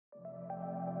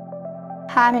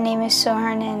Hi, my name is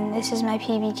Soren and this is my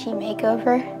PBteen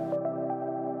makeover.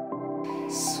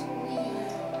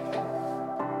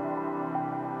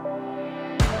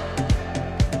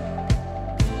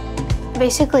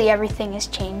 Basically everything has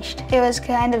changed. It was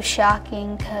kind of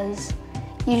shocking because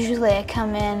usually I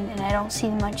come in and I don't see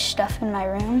much stuff in my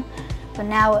room, but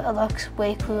now it looks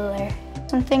way cooler.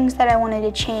 Some things that I wanted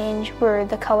to change were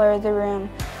the color of the room,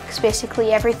 because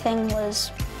basically everything was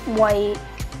white.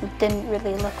 It didn't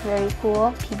really look very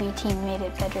cool. PBteen made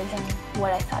it better than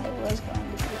what I thought it was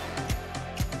going to be.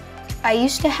 I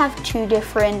used to have two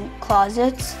different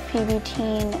closets.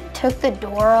 PBteen took the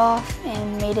door off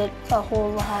and made it a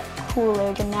whole lot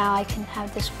cooler, and now I can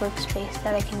have this workspace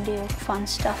that I can do fun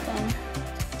stuff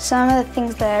in. Some of the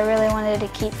things that I really wanted to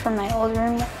keep from my old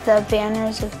room, the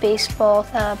banners of baseball,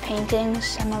 paintings,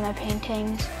 some of my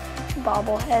paintings,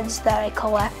 bobbleheads that I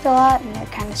collect a lot and they're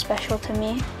kind of special to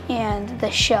me, and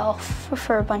the shelf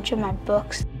for a bunch of my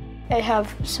books. I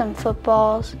have some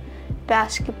footballs,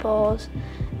 basketballs,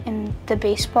 and the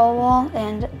baseball wall,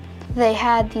 and they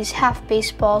had these half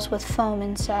baseballs with foam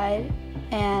inside,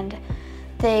 and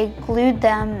they glued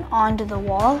them onto the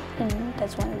wall, and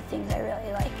that's one of the things I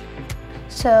really like.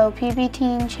 So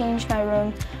PBteen changed my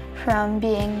room from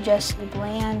being just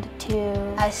bland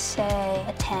to, I say,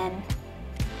 a 10,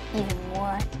 even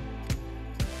more.